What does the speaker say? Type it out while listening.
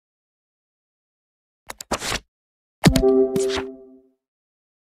Hello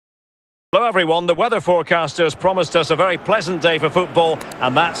everyone, the weather forecasters promised us a very pleasant day for football,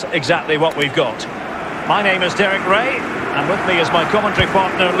 and that's exactly what we've got. My name is Derek Ray, and with me is my commentary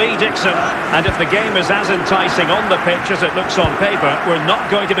partner Lee Dixon, and if the game is as enticing on the pitch as it looks on paper, we're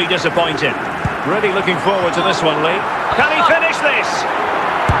not going to be disappointed. Really looking forward to this one, Lee. Can he finish this?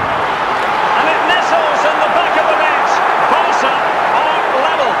 And it nestles in the back of the net. Barca are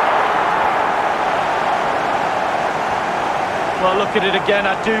level. Well, look at it again.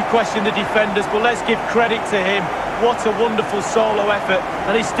 I do question the defenders, but let's give credit to him. What a wonderful solo effort.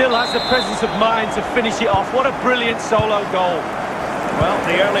 And he still has the presence of mind to finish it off. What a brilliant solo goal. Well,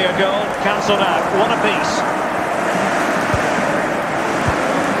 the earlier goal cancelled out. One apiece.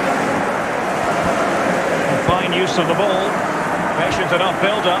 Fine use of the ball. Patient enough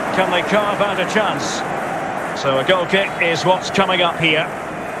build-up. Can they carve out a chance? So a goal kick is what's coming up here.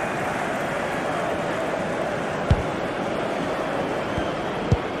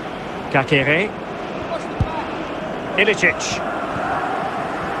 Kakere, Ilicic,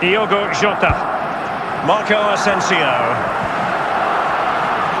 Diogo Jota, Marco Asensio.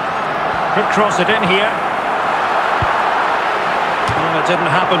 Could cross it in here. Well, it didn't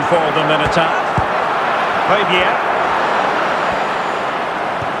happen for them in attack. Fabian.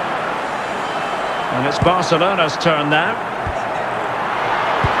 And it's Barcelona's turn now.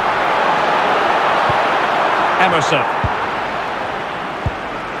 Emerson.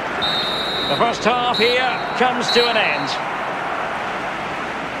 The first half here comes to an end.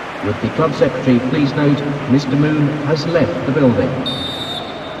 With the club secretary, please note, Mr. Moon has left the building.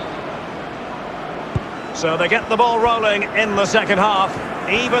 So they get the ball rolling in the second half.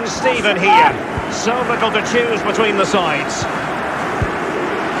 Even Steven here. So little to choose between the sides.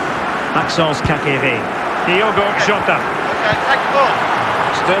 Maxence Kakere. Diogo Jota. Okay, take the ball.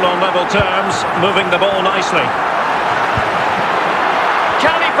 Still on level terms, moving the ball nicely.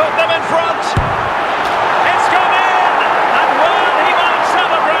 Can he put them in front? It's gone in! And well, he might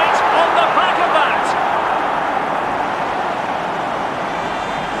celebrate on the back of that.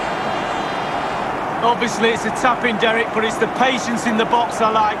 Obviously, it's a tap-in, Derek, but it's the patience in the box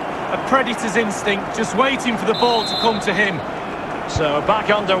I like. A predator's instinct, just waiting for the ball to come to him. So back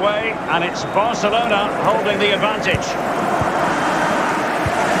underway, and it's Barcelona holding the advantage.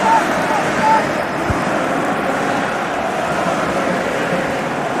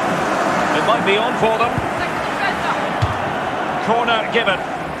 It might be on for them. Corner given.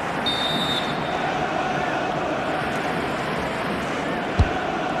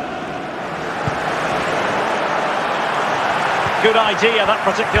 Good idea, that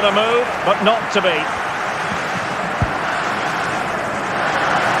particular move, but not to be.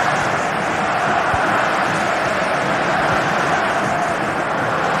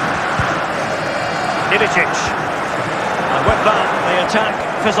 Ilicic. And with that, the attack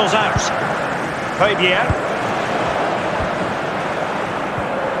fizzles out. Fabian.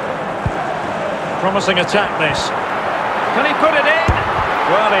 Promising attack, this. Can he put it in?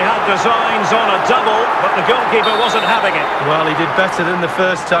 Well, he had designs on a double, but the goalkeeper wasn't having it. Well, he did better than the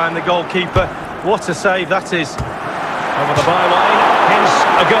first time, the goalkeeper. What a save that is. Over the byline, hence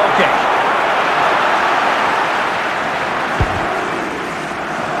a goal kick.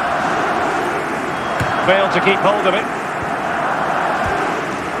 Failed to keep hold of it.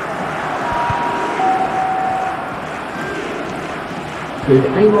 With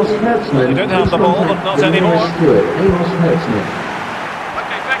Amos Hertzman. He did have the ball, but not anymore. Amos Hertzman.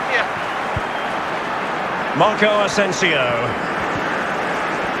 Okay, back here. Marco Asensio.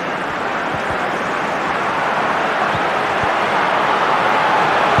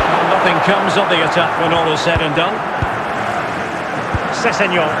 Well, nothing comes of the attack when all is said and done.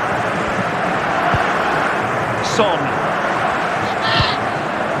 Sessegnon. Son.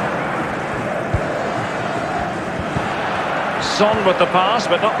 Son with the pass,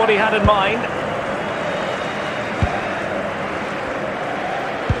 but not what he had in mind.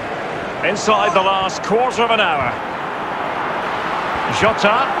 Inside the last quarter of an hour.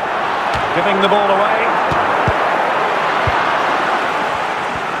 Jota giving the ball away.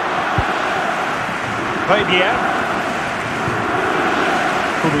 Fabian.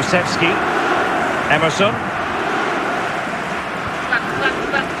 Kulusevski. Emerson.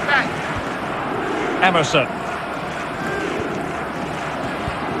 Emerson.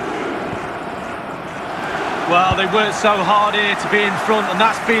 Well, they worked so hard here to be in front, and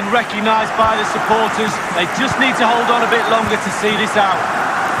that's been recognised by the supporters. They just need to hold on a bit longer to see this out.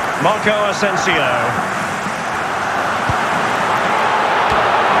 Marco Asensio.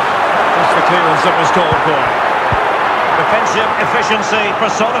 That's the clearance that was called for. Defensive efficiency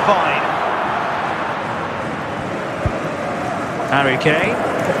personified. Harry Kane.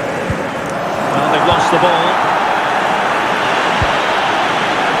 Well, they've lost the ball.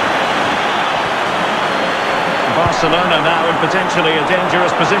 Barcelona now in potentially a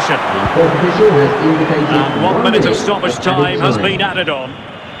dangerous position. And 1 minute of stoppage time has been added on.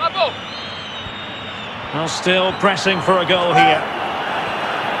 Well, still pressing for a goal here.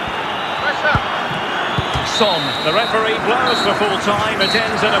 Son, the referee blows for full time. It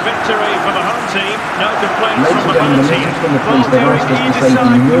ends in a victory for the home team. No complaints from the home team. Well, Derek, you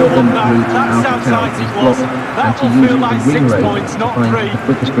decide who won that. That sounds like it was. That will feel like 6 points, not 3.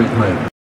 Quickest route home.